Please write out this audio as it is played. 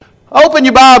Open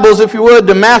your Bibles, if you would,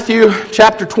 to Matthew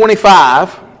chapter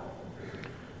 25.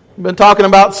 We've been talking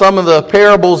about some of the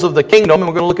parables of the kingdom, and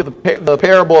we're going to look at the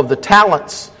parable of the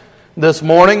talents this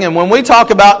morning. And when we talk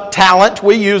about talent,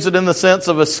 we use it in the sense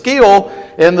of a skill.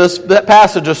 In that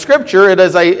passage of Scripture, it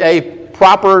is a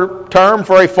proper term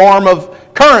for a form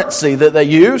of currency that they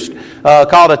used,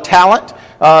 called a talent.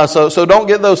 So don't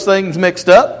get those things mixed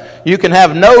up. You can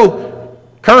have no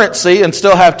currency and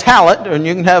still have talent, and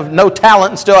you can have no talent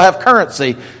and still have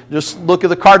currency. Just look at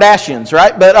the Kardashians,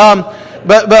 right? But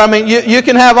I mean, you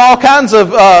can have all kinds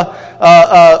of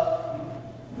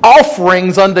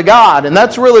offerings unto God, and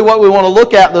that's really what we want to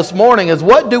look at this morning. Is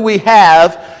what do we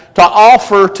have to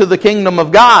offer to the kingdom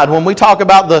of God? When we talk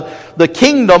about the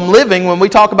kingdom living, when we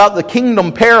talk about the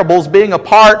kingdom parables being a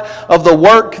part of the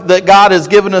work that God has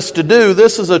given us to do,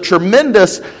 this is a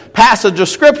tremendous passage of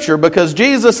Scripture, because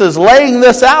Jesus is laying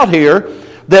this out here,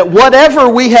 that whatever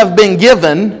we have been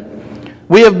given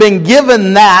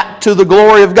that to the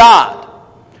glory of God.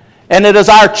 And it is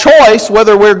our choice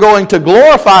whether we're going to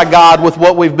glorify God with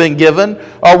what we've been given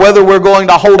or whether we're going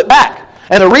to hold it back.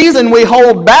 And the reason we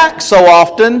hold back so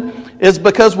often is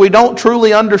because we don't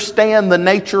truly understand the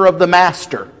nature of the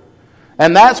master.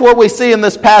 And that's what we see in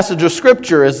this passage of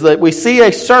Scripture, is that we see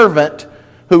a servant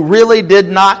who really did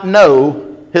not know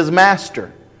his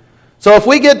master. So if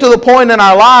we get to the point in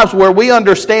our lives where we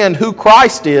understand who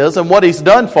Christ is and what He's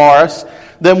done for us,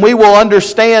 then we will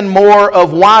understand more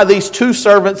of why these two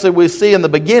servants that we see in the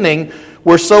beginning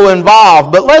were so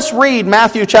involved. But let's read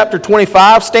Matthew chapter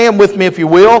 25. Stand with me if you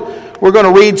will. We're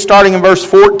going to read starting in verse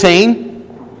 14.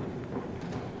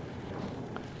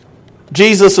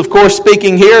 Jesus, of course,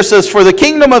 speaking here, says, "For the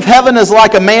kingdom of heaven is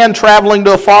like a man traveling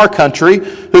to a far country,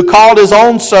 who called his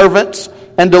own servants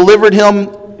and delivered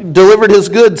his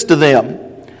goods to them.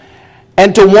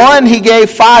 And to one he gave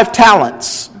 5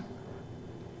 talents,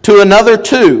 to another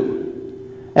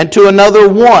 2, and to another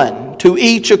 1, to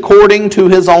each according to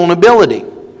his own ability.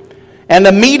 And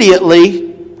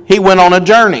immediately he went on a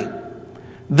journey.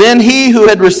 Then he who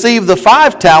had received the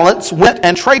 5 talents went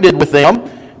and traded with them,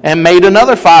 and made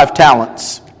another 5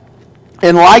 talents.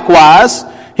 And likewise,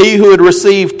 he who had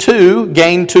received 2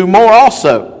 gained 2 more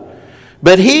also.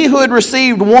 But he who had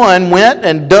received 1 went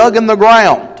and dug in the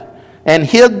ground, and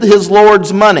hid his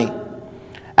Lord's money.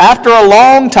 After a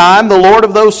long time, the Lord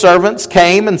of those servants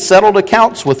came and settled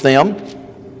accounts with them.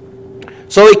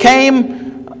 So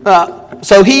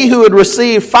he who had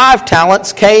received 5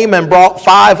 talents came and brought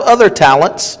 5 other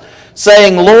talents,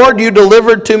 saying, Lord, you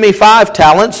delivered to me 5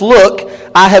 talents. Look,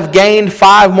 I have gained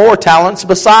 5 more talents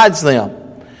besides them.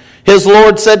 His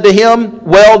Lord said to him,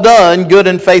 Well done, good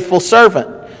and faithful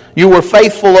servant. You were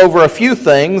faithful over a few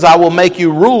things. I will make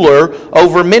you ruler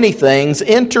over many things.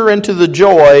 Enter into the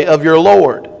joy of your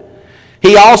Lord.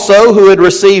 He also, who had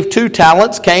received 2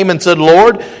 talents, came and said,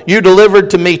 Lord, you delivered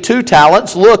to me 2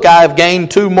 talents. Look, I have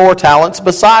gained 2 more talents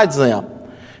besides them.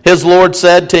 His Lord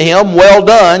said to him, Well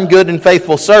done, good and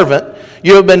faithful servant.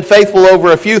 You have been faithful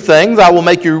over a few things. I will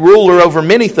make you ruler over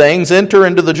many things. Enter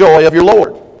into the joy of your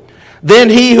Lord. Then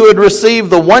he who had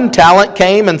received the 1 talent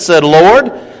came and said,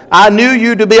 Lord, I knew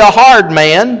you to be a hard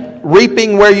man,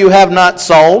 reaping where you have not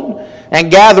sown, and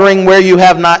gathering where you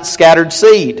have not scattered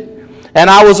seed. And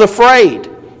I was afraid,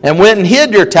 and went and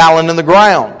hid your talent in the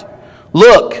ground.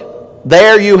 Look,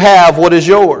 there you have what is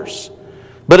yours.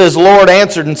 But his Lord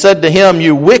answered and said to him,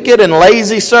 You wicked and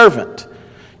lazy servant,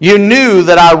 you knew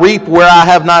that I reap where I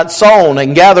have not sown,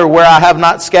 and gather where I have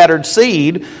not scattered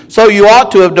seed, so you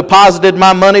ought to have deposited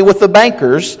my money with the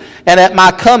bankers, and at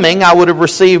my coming I would have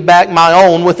received back my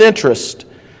own with interest.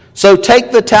 So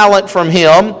take the talent from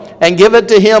him, and give it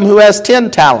to him who has 10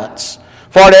 talents.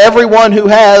 For to everyone who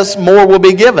has, more will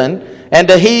be given, and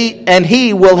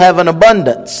he will have an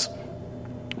abundance.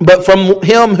 But from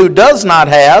him who does not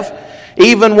have,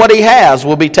 even what he has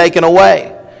will be taken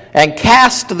away. And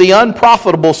cast the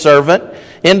unprofitable servant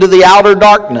into the outer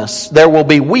darkness. There will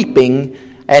be weeping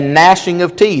and gnashing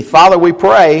of teeth. Father, we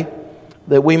pray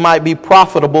that we might be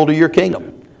profitable to your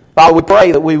kingdom. Father, we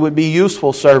pray that we would be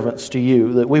useful servants to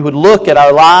you, that we would look at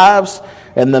our lives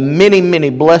and the many, many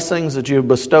blessings that you have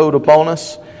bestowed upon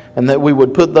us, and that we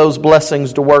would put those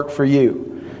blessings to work for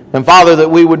you. And Father, that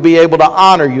we would be able to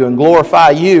honor you and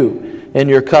glorify you in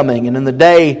your coming. And in the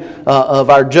day of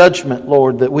our judgment,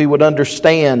 Lord, that we would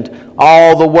understand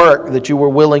all the work that you were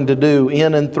willing to do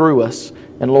in and through us.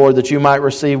 And Lord, that you might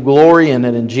receive glory in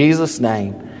it. In Jesus'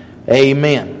 name,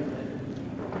 amen.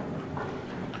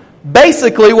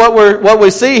 Basically, what we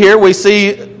see here, we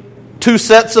see 2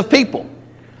 sets of people.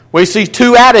 We see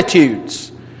 2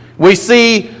 attitudes. We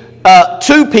see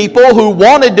 2 people who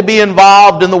wanted to be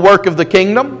involved in the work of the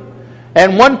kingdom,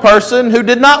 and one person who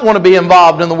did not want to be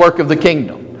involved in the work of the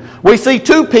kingdom. We see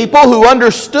two people who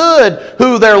understood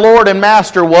who their Lord and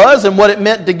Master was and what it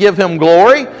meant to give Him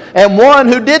glory, and one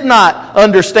who did not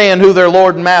understand who their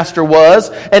Lord and Master was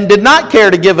and did not care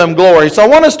to give Him glory. So I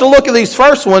want us to look at these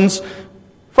first ones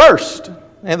first.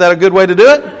 Ain't that a good way to do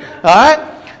it? All right.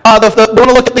 We're going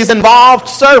to look at these involved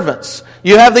servants.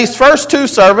 You have these first two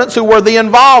servants who were the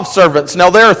involved servants.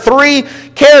 Now, there are three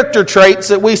character traits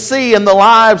that we see in the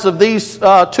lives of these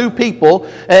two people,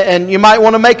 and you might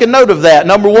want to make a note of that.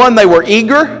 Number one, they were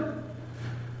eager.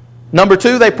 Number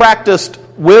two, they practiced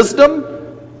wisdom.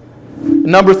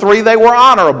 Number three, they were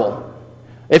honorable.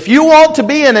 If you want to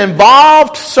be an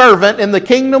involved servant in the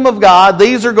kingdom of God,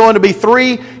 these are going to be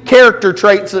three character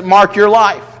traits that mark your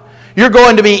life. You're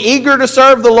going to be eager to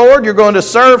serve the Lord, you're going to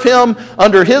serve Him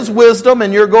under His wisdom,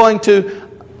 and you're going to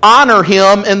honor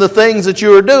Him in the things that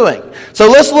you are doing.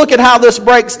 So let's look at how this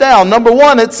breaks down. Number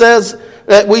one, it says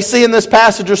that we see in this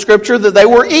passage of Scripture that they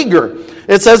were eager.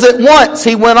 It says at once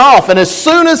he went off, and as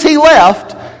soon as he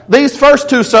left, these first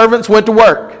two servants went to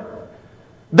work.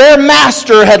 Their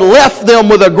master had left them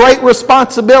with a great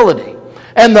responsibility,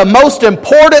 and the most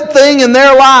important thing in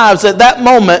their lives at that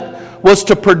moment was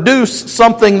to produce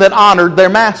something that honored their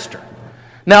master.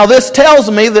 Now this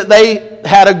tells me that they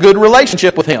had a good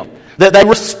relationship with him, that they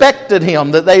respected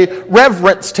him, that they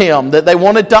reverenced him, that they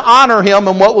wanted to honor him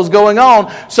and what was going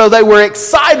on. So they were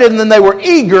excited and they were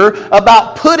eager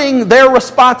about putting their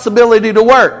responsibility to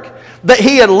work. That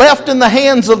he had left in the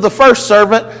hands of the first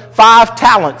servant 5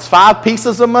 talents, 5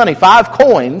 pieces of money, 5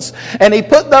 coins, and he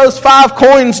put those 5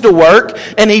 coins to work,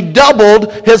 and he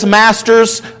doubled his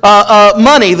master's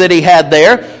money that he had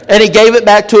there, and he gave it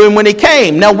back to him when he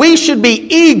came. Now we should be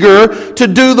eager to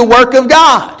do the work of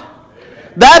God.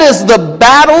 That is the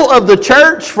battle of the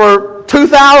church for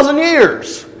 2,000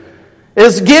 years.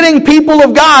 Is getting people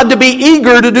of God to be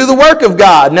eager to do the work of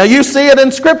God. Now you see it in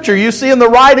Scripture. You see in the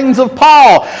writings of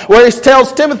Paul where he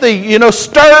tells Timothy,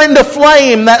 stir into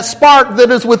flame that spark that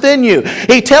is within you.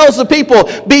 He tells the people,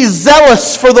 be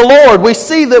zealous for the Lord. We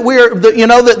see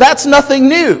that that's nothing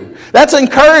new. That's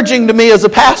encouraging to me as a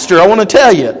pastor, I want to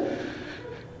tell you.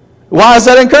 Why is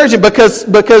that encouraging?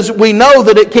 Because we know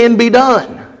that it can be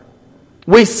done.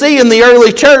 We see in the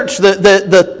early church that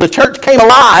the church came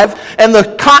alive and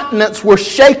the continents were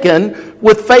shaken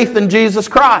with faith in Jesus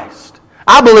Christ.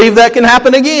 I believe that can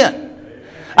happen again.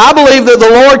 I believe that the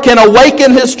Lord can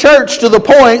awaken His church to the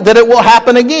point that it will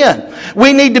happen again.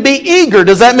 We need to be eager.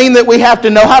 Does that mean that we have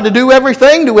to know how to do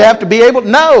everything? Do we have to be able?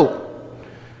 No.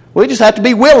 We just have to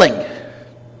be willing.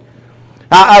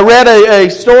 I read a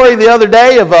story the other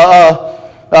day of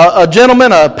a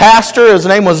gentleman, a pastor. His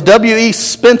name was W.E.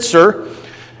 Spencer.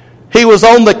 He was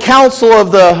on the council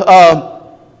of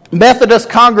the Methodist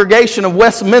Congregation of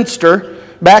Westminster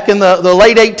back in the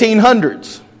late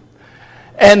 1800s.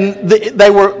 And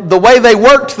the way they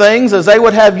worked things is they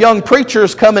would have young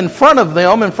preachers come in front of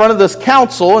them, in front of this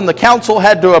council, and the council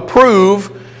had to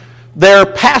approve their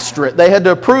pastorate. They had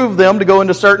to approve them to go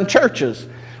into certain churches.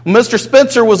 Mr.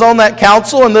 Spencer was on that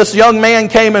council, and this young man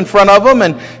came in front of him,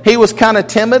 and he was kind of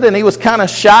timid, and he was kind of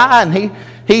shy, and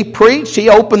he preached, he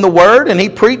opened the Word, and he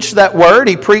preached that Word.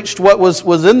 He preached what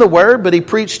was in the Word, but he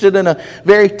preached it in a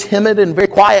very timid and very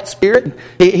quiet spirit.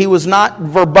 He was not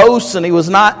verbose, and he was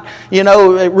not,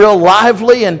 real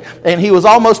lively, and he was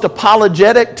almost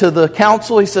apologetic to the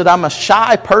council. He said, I'm a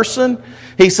shy person.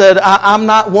 He said, I'm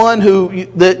not one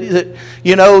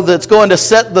that's going to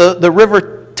set the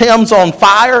River Thames on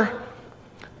fire.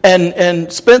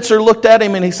 And Spencer looked at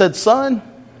him and he said, son,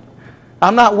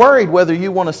 I'm not worried whether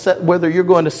you're going to set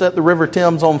the River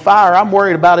Thames on fire. I'm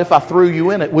worried about if I threw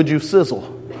you in it, would you sizzle?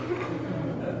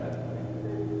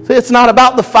 See, it's not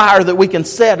about the fire that we can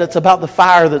set, it's about the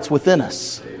fire that's within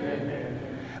us.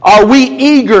 Are we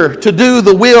eager to do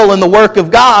the will and the work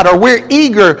of God? Are we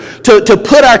eager to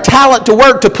put our talent to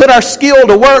work, to put our skill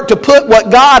to work, to put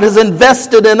what God has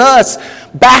invested in us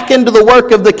back into the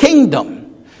work of the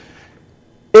kingdom?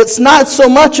 It's not so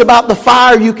much about the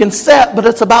fire you can set, but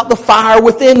it's about the fire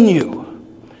within you.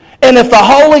 And if the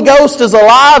Holy Ghost is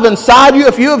alive inside you,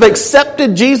 if you have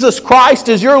accepted Jesus Christ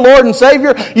as your Lord and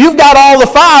Savior, you've got all the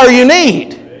fire you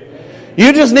need.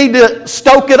 You just need to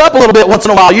stoke it up a little bit once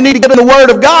in a while. You need to get in the Word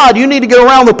of God. You need to get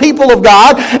around the people of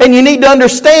God. And you need to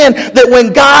understand that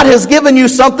when God has given you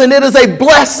something, it is a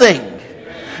blessing.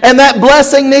 And that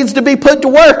blessing needs to be put to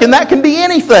work. And that can be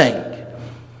anything.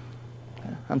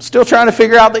 I'm still trying to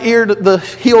figure out the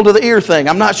heel to the ear thing.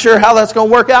 I'm not sure how that's going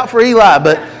to work out for Eli,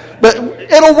 but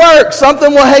it'll work.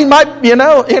 Something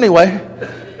anyway.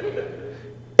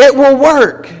 It will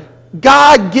work.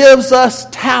 God gives us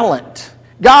talent.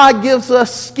 God gives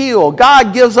us skill.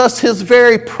 God gives us His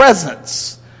very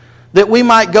presence that we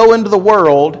might go into the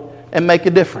world and make a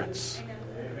difference.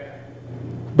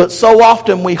 But so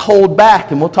often we hold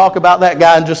back, and we'll talk about that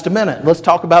guy in just a minute. Let's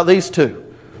talk about these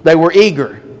two. They were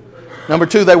eager. Number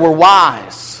two, they were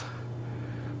wise.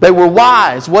 They were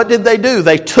wise. What did they do?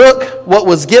 They took what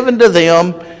was given to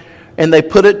them and they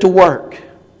put it to work.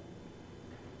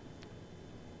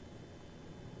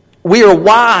 We are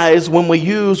wise when we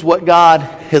use what God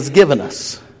has given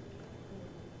us.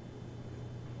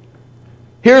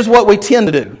 Here's what we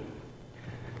tend to do.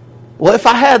 Well, if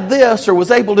I had this or was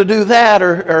able to do that,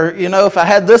 or if I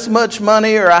had this much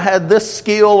money, or I had this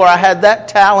skill, or I had that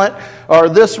talent, or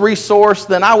this resource,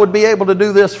 then I would be able to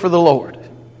do this for the Lord.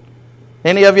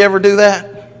 Any of you ever do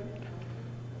that?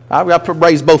 I've got to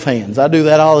raise both hands. I do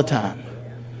that all the time.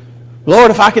 Lord,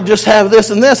 if I could just have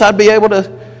this and this, I'd be able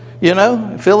to,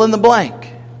 fill in the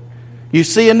blank. You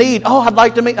see a need. Oh, I'd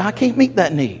like to meet. I can't meet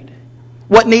that need.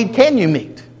 What need can you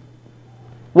meet?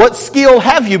 What skill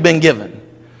have you been given?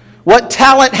 What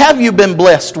talent have you been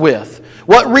blessed with?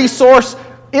 What resource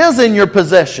is in your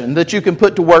possession that you can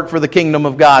put to work for the kingdom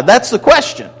of God? That's the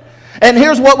question. And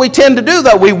here's what we tend to do,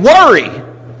 though. We worry.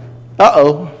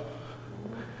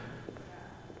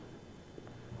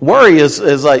 Worry is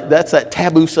like, that's that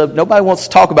taboo subject. Nobody wants to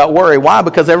talk about worry. Why?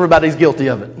 Because everybody's guilty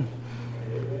of it.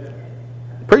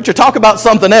 Preacher, talk about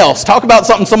something else. Talk about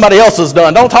something somebody else has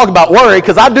done. Don't talk about worry,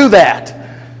 because I do that.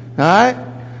 All right?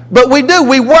 But we do.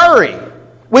 We worry.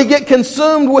 We get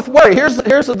consumed with worry. Here's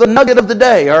the nugget of the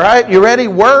day, all right? You ready?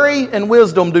 Worry and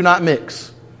wisdom do not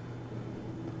mix.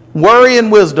 Worry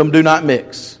and wisdom do not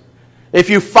mix. If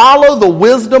you follow the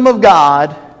wisdom of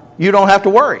God, you don't have to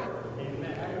worry.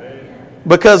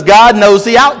 Because God knows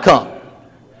the outcome.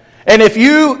 And if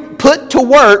you put to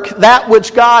work that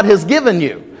which God has given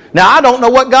you. Now, I don't know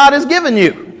what God has given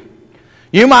you.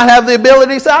 You might have the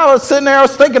ability to say, I was sitting there, I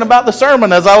was thinking about the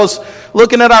sermon as I was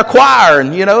looking at our choir,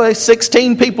 and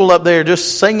 16 people up there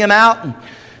just singing out,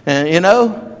 and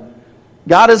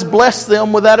God has blessed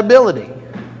them with that ability.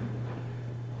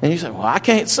 And you say, well, I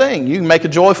can't sing. You can make a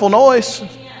joyful noise.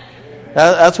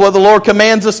 That's what the Lord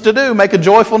commands us to do, make a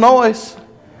joyful noise.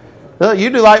 You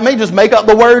do like me, just make up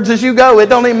the words as you go. It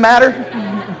don't even matter.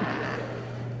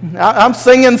 I'm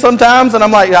singing sometimes, and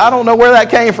I'm like, I don't know where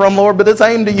that came from, Lord, but it's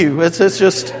aimed to you.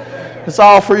 It's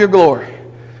all for your glory.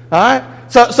 All right?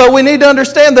 So we need to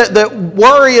understand that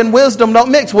worry and wisdom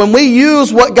don't mix. When we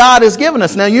use what God has given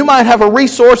us, now you might have a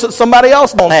resource that somebody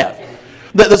else don't have,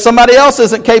 that somebody else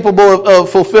isn't capable of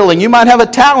fulfilling. You might have a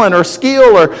talent or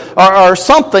skill or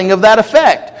something of that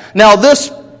effect. Now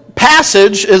this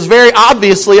passage is very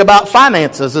obviously about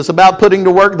finances. It's about putting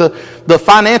to work the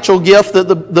financial gift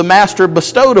that the master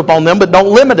bestowed upon them, but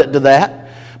don't limit it to that,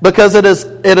 because it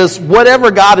is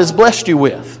whatever God has blessed you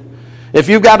with. If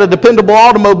you've got a dependable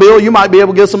automobile, you might be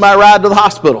able to get somebody a ride to the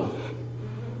hospital.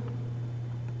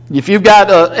 If you've got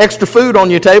extra food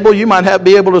on your table, you might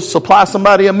be able to supply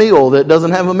somebody a meal that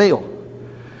doesn't have a meal.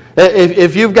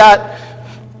 If you've got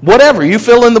whatever, you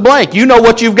fill in the blank. You know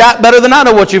what you've got better than I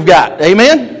know what you've got.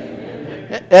 Amen?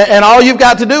 And all you've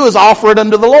got to do is offer it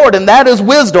unto the Lord. And that is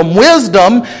wisdom.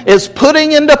 Wisdom is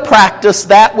putting into practice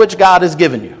that which God has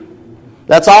given you.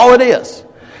 That's all it is.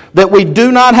 That we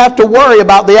do not have to worry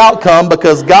about the outcome,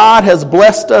 because God has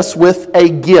blessed us with a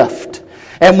gift.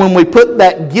 And when we put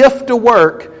that gift to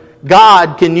work,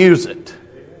 God can use it.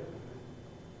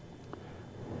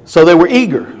 So they were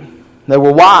eager, they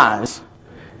were wise,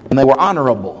 and they were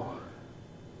honorable.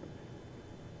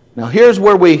 Now here's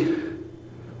where we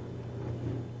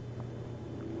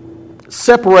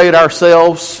separate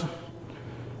ourselves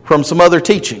from some other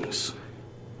teachings.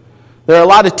 There are a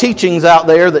lot of teachings out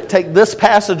there that take this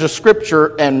passage of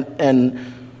Scripture and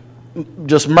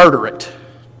just murder it.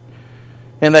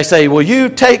 And they say, well, you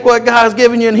take what God's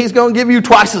given you and He's going to give you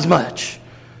twice as much.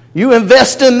 You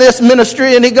invest in this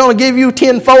ministry and He's going to give you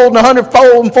 10-fold and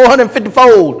 100-fold and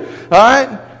 450-fold. All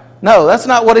right? No, that's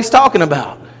not what He's talking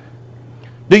about.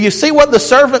 Do you see what the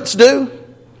servants do?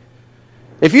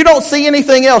 If you don't see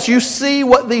anything else, you see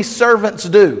what these servants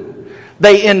do.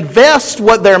 They invest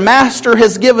what their master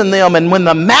has given them, and when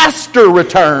the master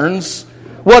returns,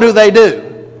 what do?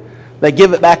 They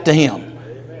give it back to him.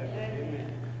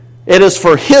 It is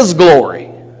for his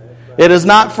glory. It is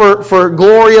not for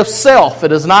glory of self.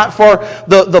 It is not for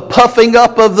the puffing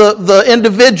up of the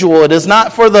individual. It is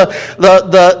not for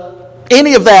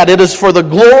any of that. It is for the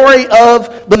glory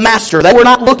of the master. They were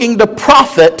not looking to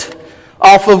profit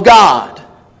off of God.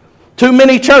 Too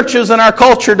many churches in our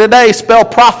culture today spell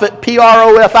profit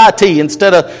P-R-O-F-I-T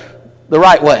instead of the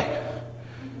right way.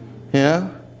 Yeah.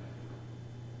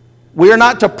 We are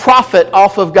not to profit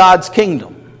off of God's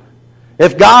kingdom.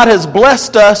 If God has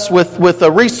blessed us with a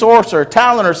resource or a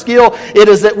talent or skill, it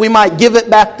is that we might give it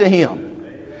back to Him.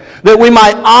 That we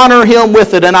might honor Him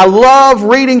with it. And I love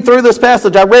reading through this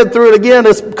passage. I read through it again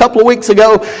a couple of weeks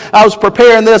ago. I was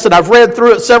preparing this, and I've read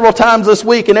through it several times this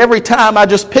week. And every time I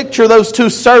just picture those two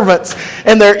servants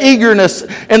and their eagerness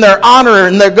and their honor,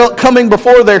 and they're coming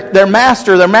before their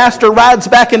master. Their master rides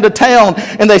back into town,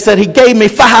 and they said, "He gave me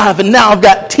 5, and now I've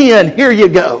got 10. Here you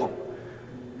go.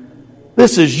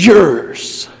 This is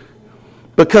yours.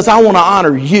 Because I want to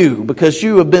honor you, because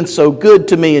you have been so good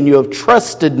to me, and you have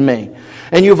trusted me.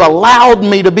 And you've allowed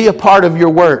me to be a part of your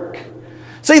work."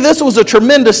 See, this was a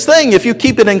tremendous thing if you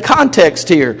keep it in context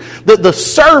here. That the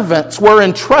servants were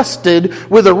entrusted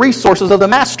with the resources of the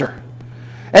master.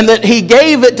 And that he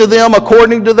gave it to them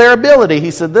according to their ability.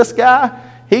 He said, this guy,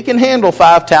 he can handle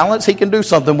 5 talents. He can do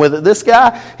something with it. This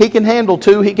guy, he can handle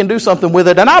 2. He can do something with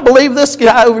it. And I believe this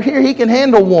guy over here, he can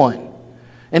handle 1.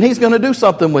 And he's going to do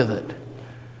something with it.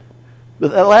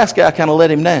 But that last guy kind of let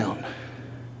him down.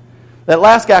 That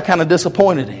last guy kind of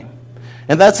disappointed him.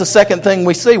 And that's the second thing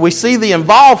we see. We see the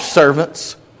involved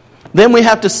servants. Then we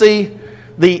have to see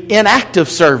the inactive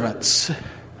servants.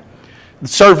 The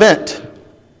servant.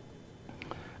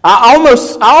 I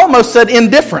almost said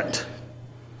indifferent.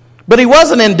 But he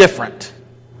wasn't indifferent.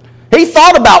 He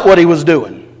thought about what he was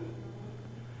doing.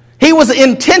 He was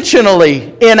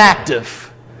intentionally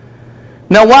inactive.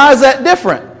 Now, why is that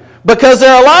different? Because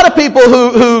there are a lot of people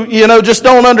who just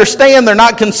don't understand. They're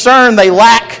not concerned. They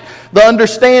lack the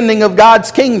understanding of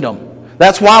God's kingdom.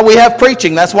 That's why we have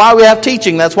preaching. That's why we have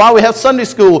teaching. That's why we have Sunday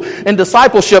school and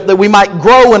discipleship, that we might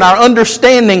grow in our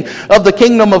understanding of the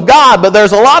kingdom of God. But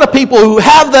there's a lot of people who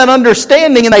have that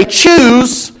understanding and they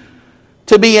choose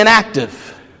to be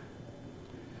inactive.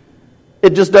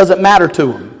 It just doesn't matter to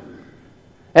them.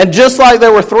 And just like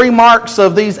there were 3 marks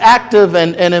of these active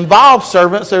and involved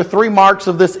servants, there are 3 marks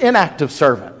of this inactive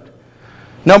servant.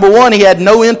 Number 1, he had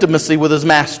no intimacy with his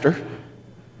master.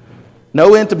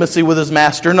 No intimacy with his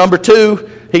master. Number 2,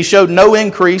 he showed no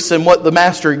increase in what the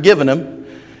master had given him.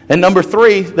 And number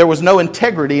 3, there was no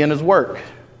integrity in his work.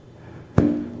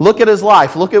 Look at his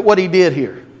life. Look at what he did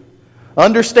here.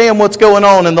 Understand what's going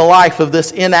on in the life of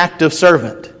this inactive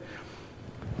servant.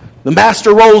 The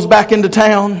master rolls back into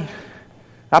town.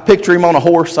 I picture him on a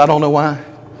horse. I don't know why.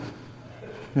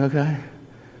 Okay.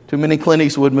 Too many Clint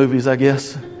Eastwood movies, I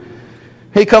guess.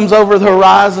 He comes over the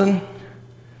horizon.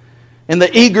 And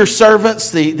the eager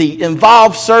servants, the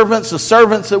involved servants, the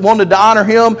servants that wanted to honor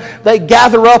him, they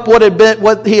gather up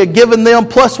what he had given them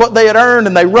plus what they had earned,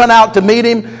 and they run out to meet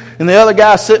him. And the other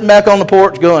guy's sitting back on the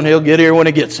porch going, he'll get here when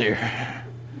he gets here.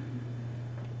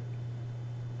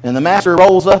 And the master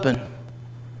rolls up, and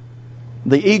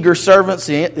the eager servants,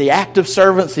 the active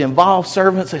servants, the involved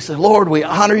servants, they say, Lord, we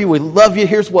honor you, we love you,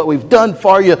 here's what we've done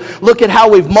for you. Look at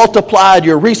how we've multiplied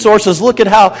your resources. Look at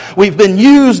how we've been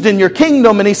used in your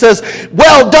kingdom. And he says,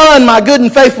 well done, my good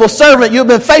and faithful servant. You've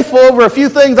been faithful over a few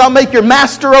things. I'll make your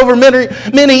master over many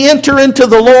enter into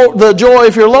the joy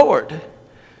of your Lord.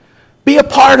 Be a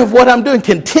part of what I'm doing.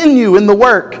 Continue in the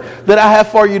work that I have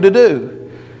for you to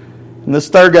do. And this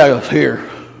third guy goes, here.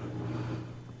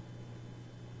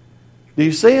 Do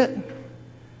you see it?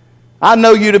 I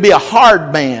know you to be a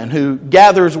hard man who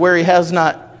gathers where he has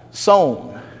not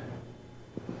sown.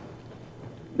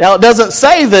 Now, it doesn't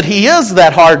say that he is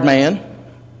that hard man.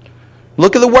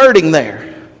 Look at the wording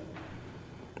there.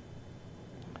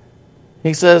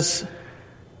 He says,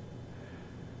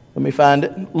 let me find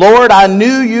it. Lord, I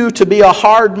knew you to be a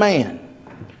hard man,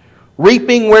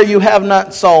 reaping where you have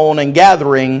not sown and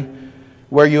gathering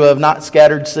where you have not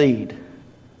scattered seed.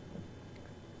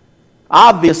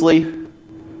 Obviously,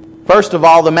 first of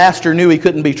all, the master knew he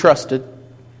couldn't be trusted.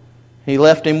 He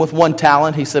left him with 1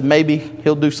 talent. He said maybe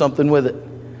he'll do something with it.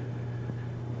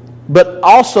 But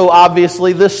also,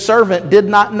 obviously, this servant did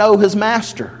not know his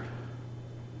master.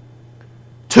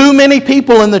 Too many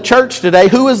people in the church today,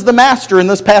 who is the master in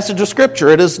this passage of Scripture?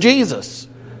 It is Jesus.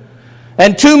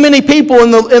 And too many people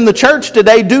in the church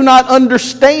today do not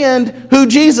understand who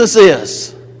Jesus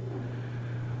is.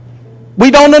 We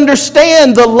don't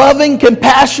understand the loving,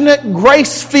 compassionate,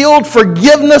 grace-filled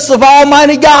forgiveness of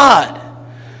Almighty God.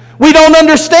 We don't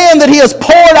understand that He has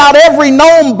poured out every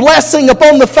known blessing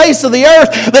upon the face of the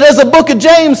earth. That as the book of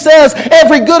James says,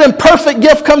 every good and perfect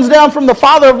gift comes down from the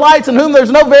Father of lights, in whom there's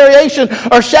no variation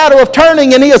or shadow of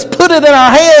turning. And He has put it in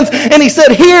our hands. And He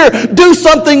said, here, do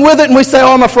something with it. And we say,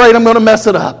 oh, I'm afraid I'm going to mess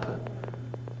it up.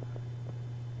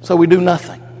 So we do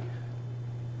nothing.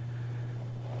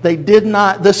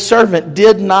 This servant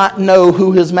did not know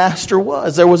who his master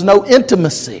was. There was no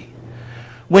intimacy.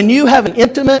 When you have an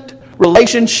intimate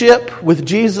relationship with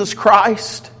Jesus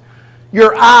Christ,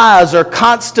 your eyes are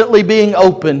constantly being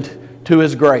opened to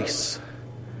His grace.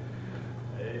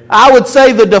 I would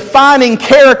say the defining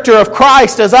character of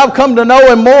Christ, as I've come to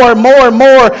know Him more and more and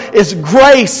more, is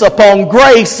grace upon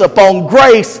grace upon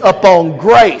grace upon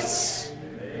grace.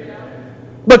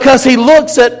 Because He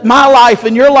looks at my life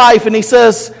and your life and He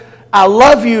says, I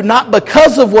love you not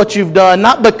because of what you've done,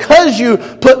 not because you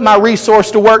put my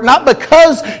resource to work, not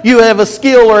because you have a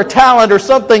skill or a talent or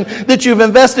something that you've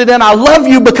invested in. I love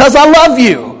you because I love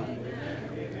you.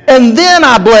 And then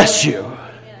I bless you.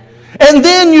 And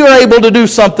then you're able to do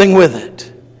something with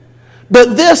it.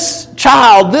 But this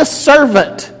child, this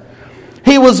servant,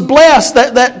 he was blessed.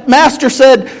 That master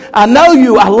said, I know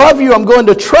you, I love you, I'm going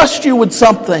to trust you with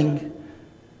something.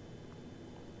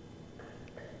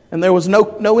 And there was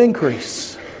no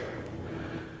increase.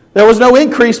 There was no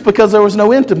increase because there was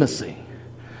no intimacy.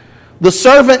 The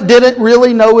servant didn't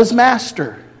really know his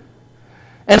master.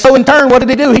 And so in turn, what did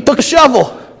he do? He took a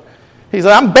shovel. He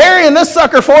said, I'm burying this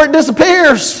sucker before it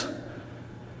disappears.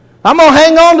 I'm going to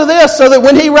hang on to this so that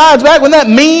when he rides back, when that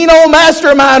mean old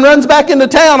master of mine runs back into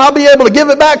town, I'll be able to give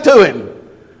it back to him.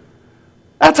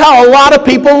 That's how a lot of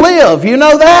people live. You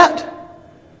know that?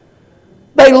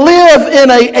 They live in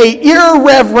a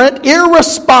irreverent,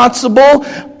 irresponsible,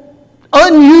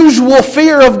 unusual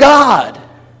fear of God.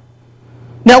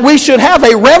 Now, we should have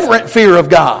a reverent fear of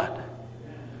God.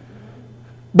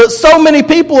 But so many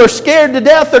people are scared to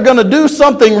death they're going to do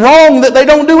something wrong that they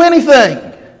don't do anything.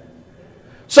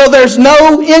 So there's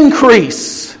no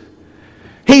increase.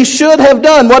 He should have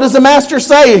done. What does the master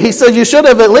say? He says, you should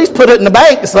have at least put it in the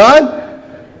bank, son.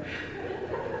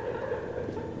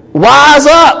 Wise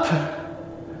up.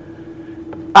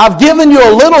 I've given you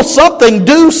a little something.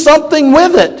 Do something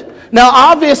with it. Now,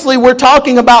 obviously, we're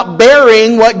talking about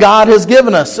burying what God has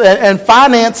given us. And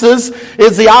finances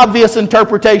is the obvious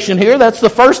interpretation here. That's the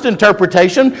first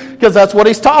interpretation because that's what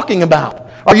he's talking about.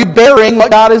 Are you burying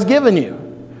what God has given you?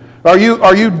 Are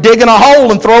you digging a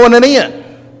hole and throwing it in?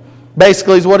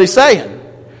 Basically is what he's saying.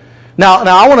 Now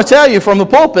I want to tell you from the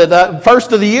pulpit,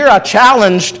 first of the year I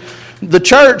challenged the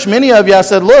church, many of you, I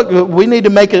said, look, we need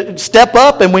to make a step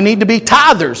up and we need to be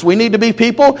tithers. We need to be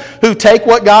people who take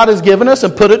what God has given us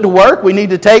and put it to work. We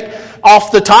need to take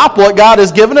off the top what God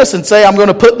has given us and say, I'm going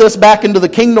to put this back into the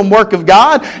kingdom work of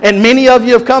God. And many of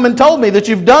you have come and told me that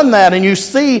you've done that and you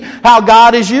see how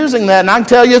God is using that. And I can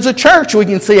tell you as a church, we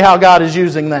can see how God is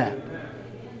using that.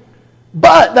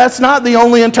 But that's not the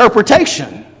only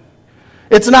interpretation.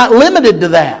 It's not limited to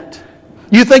that.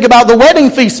 You think about the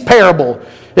wedding feast parable.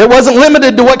 It wasn't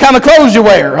limited to what kind of clothes you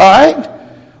wear, all right?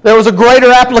 There was a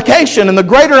greater application, and the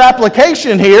greater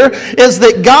application here is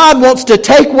that God wants to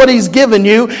take what He's given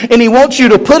you, and He wants you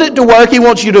to put it to work, He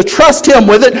wants you to trust Him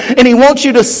with it, and He wants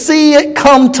you to see it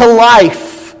come to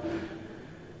life.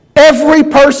 Every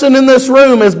person in this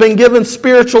room has been given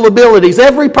spiritual abilities.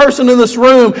 Every person in this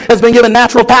room has been given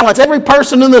natural talents. Every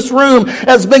person in this room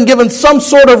has been given some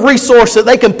sort of resource that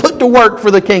they can put to work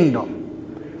for the kingdom.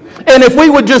 And if we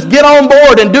would just get on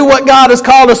board and do what God has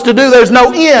called us to do, there's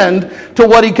no end to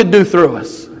what He could do through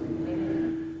us.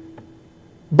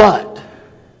 But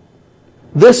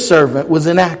this servant was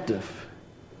inactive.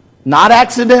 Not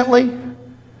accidentally,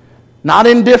 not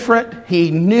indifferent.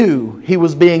 He knew he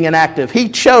was being inactive. He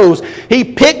chose. He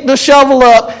picked the shovel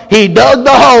up, he dug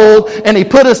the hole, and he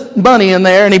put his money in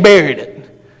there and he buried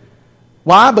it.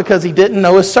 Why? Because he didn't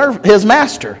know his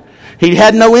master. He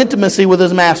had no intimacy with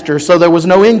his master, so there was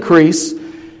no increase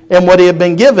in what he had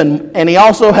been given. And he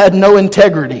also had no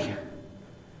integrity.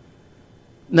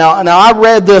 Now I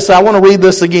read this. I want to read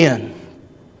this again.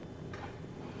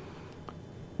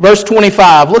 Verse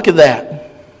 25. Look at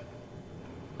that.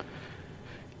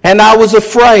 And I was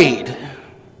afraid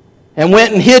and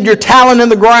went and hid your talent in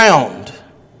the ground.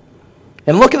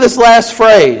 And look at this last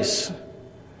phrase.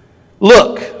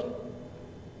 Look,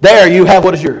 there you have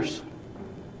what is yours.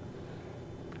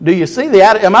 Do you see the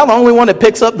attitude? Am I the only one that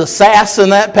picks up the sass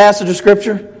in that passage of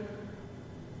Scripture?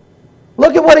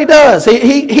 Look at what he does.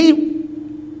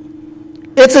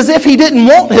 It's as if he didn't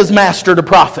want his master to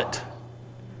profit.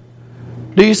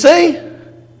 Do you see?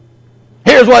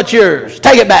 Here's what's yours.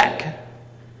 Take it back.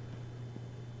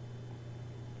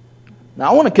 Now,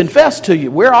 I want to confess to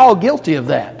you, we're all guilty of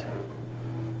that.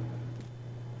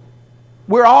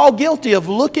 We're all guilty of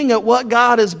looking at what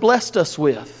God has blessed us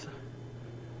with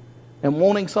and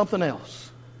wanting something else.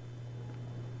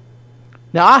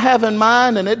 Now, I have in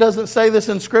mind, and it doesn't say this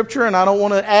in Scripture, and I don't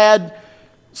want to add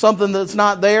something that's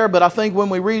not there, but I think when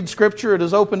we read Scripture, it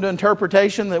is open to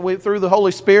interpretation through the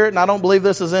Holy Spirit, and I don't believe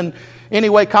this is in any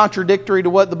way contradictory to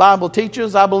what the Bible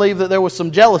teaches. I believe that there was some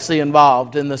jealousy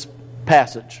involved in this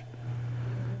passage.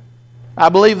 I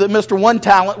believe that Mr. 1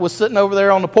 Talent was sitting over there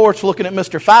on the porch looking at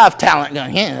Mr. 5 Talent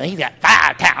going, yeah, he's got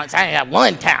 5 talents, I got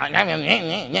 1 talent.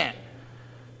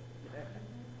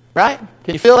 Right?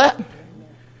 Can you feel that?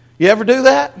 You ever do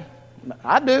that?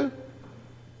 I do.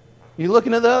 You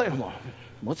looking at the other, well,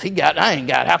 what's he got? I ain't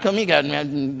got. How come he got?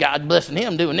 God blessing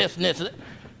him doing this and this.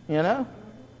 You know?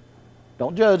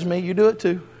 Don't judge me. You do it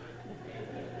too.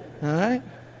 All right?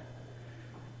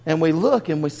 And we look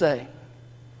and we say,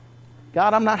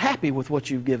 God, I'm not happy with what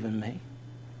you've given me.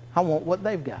 I want what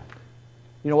they've got.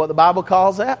 You know what the Bible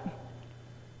calls that?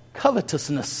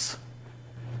 Covetousness.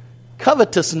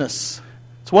 Covetousness.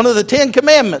 It's one of the 10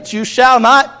 commandments. You shall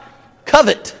not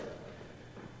covet.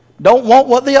 Don't want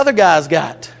what the other guy's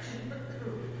got.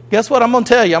 Guess what I'm going to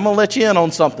tell you? I'm going to let you in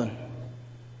on something.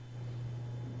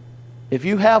 If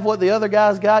you have what the other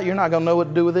guy's got, you're not going to know what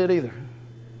to do with it either.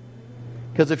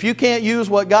 Because if you can't use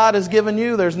what God has given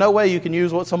you, there's no way you can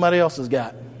use what somebody else has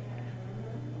got.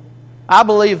 I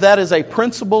believe that is a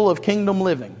principle of kingdom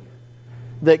living.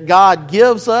 That God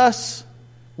gives us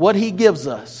what He gives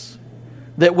us.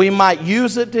 That we might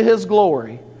use it to His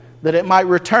glory. That it might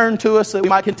return to us, that we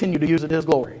might continue to use it to His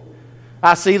glory.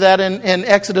 I see that in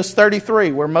Exodus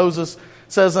 33, where Moses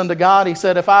says unto God, he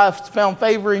said, if I have found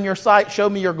favor in your sight, show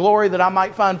me your glory, that I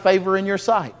might find favor in your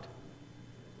sight.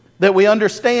 That we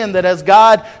understand that as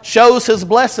God shows His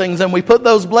blessings and we put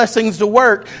those blessings to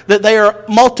work, that they are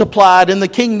multiplied in the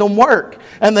kingdom work.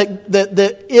 And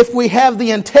that if we have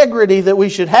the integrity that we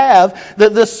should have,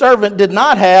 that this servant did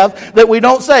not have, that we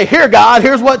don't say, here God,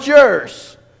 here's what's yours.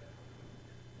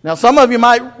 Now some of you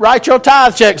might write your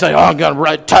tithe check and say, oh, I'm going to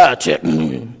write a tithe check.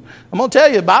 I'm going to tell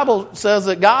you, the Bible says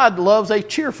that God loves a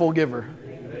cheerful giver.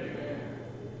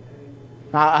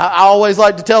 I always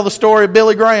like to tell the story of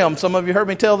Billy Graham. Some of you heard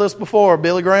me tell this before.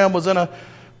 Billy Graham was in a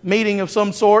meeting of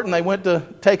some sort and they went to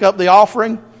take up the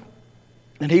offering.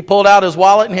 And he pulled out his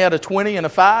wallet and he had a 20 and a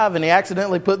 5 and he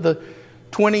accidentally put the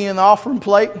 20 in the offering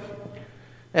plate.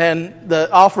 And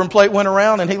the offering plate went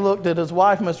around and he looked at his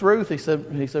wife, Miss Ruth. He said,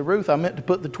 Ruth, I meant to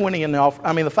put the 20 in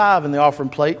the 5 in the offering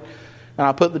plate. And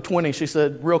I put the 20. She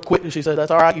said, real quick, and she said, that's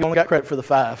all right, you only got credit for the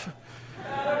 5.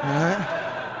 All right?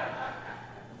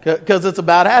 Because it's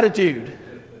about attitude.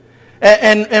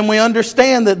 And we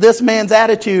understand that this man's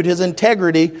attitude, his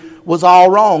integrity, was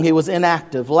all wrong. He was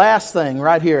inactive. Last thing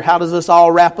right here. How does this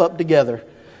all wrap up together?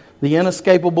 The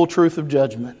inescapable truth of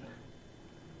judgment.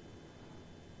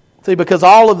 See, because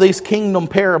all of these kingdom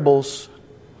parables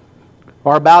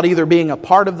are about either being a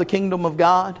part of the kingdom of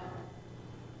God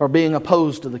or being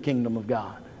opposed to the kingdom of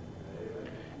God.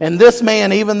 And this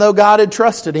man, even though God had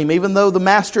trusted him, even though the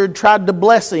master had tried to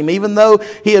bless him, even though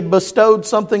he had bestowed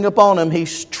something upon him, he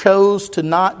chose to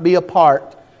not be a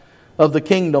part of the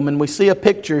kingdom. And we see a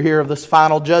picture here of this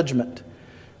final judgment.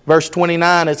 Verse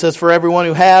 29, it says, for everyone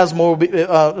who has more will be,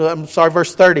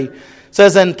 verse 30, it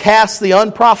says, and cast the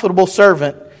unprofitable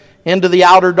servant into the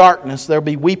outer darkness. There'll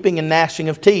be weeping and gnashing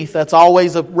of teeth. That's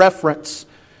always a reference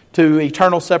to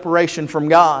eternal separation from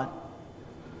God.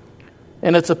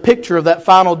 And it's a picture of that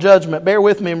final judgment. Bear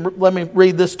with me and let me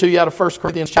read this to you out of 1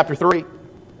 Corinthians chapter 3.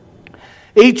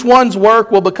 Each one's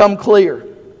work will become clear,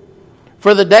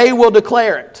 for the day will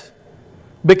declare it,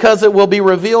 because it will be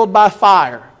revealed by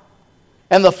fire.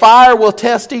 And the fire will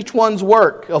test each one's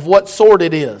work of what sort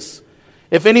it is.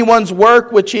 If anyone's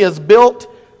work which he has built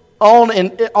on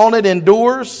it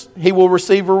endures, he will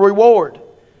receive a reward.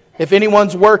 If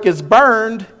anyone's work is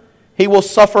burned, he will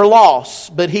suffer loss,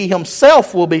 but he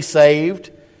himself will be saved,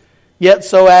 yet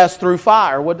so as through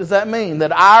fire. What does that mean?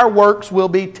 That our works will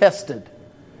be tested.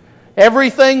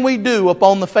 Everything we do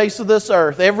upon the face of this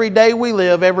earth, every day we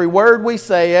live, every word we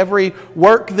say, every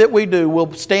work that we do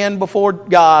will stand before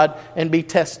God and be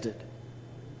tested.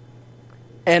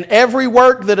 And every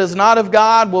work that is not of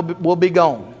God will be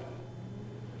gone.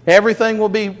 Everything will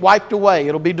be wiped away.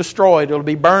 It'll be destroyed. It'll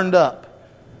be burned up.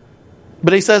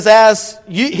 But he says,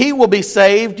 he will be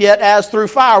saved, yet as through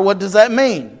fire. What does that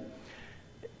mean?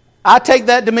 I take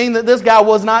that to mean that this guy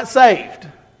was not saved.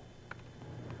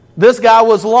 This guy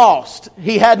was lost.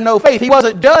 He had no faith. He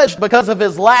wasn't judged because of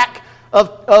his lack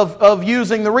of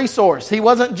using the resource. He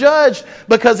wasn't judged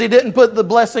because he didn't put the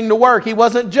blessing to work. He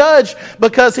wasn't judged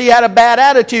because he had a bad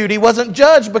attitude. He wasn't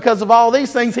judged because of all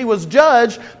these things. He was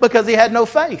judged because he had no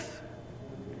faith.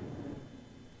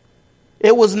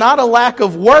 It was not a lack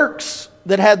of works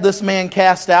that had this man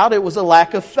cast out. It was a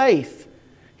lack of faith.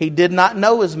 He did not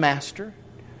know his master.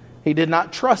 He did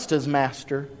not trust his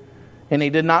master. And he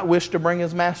did not wish to bring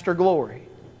his master glory.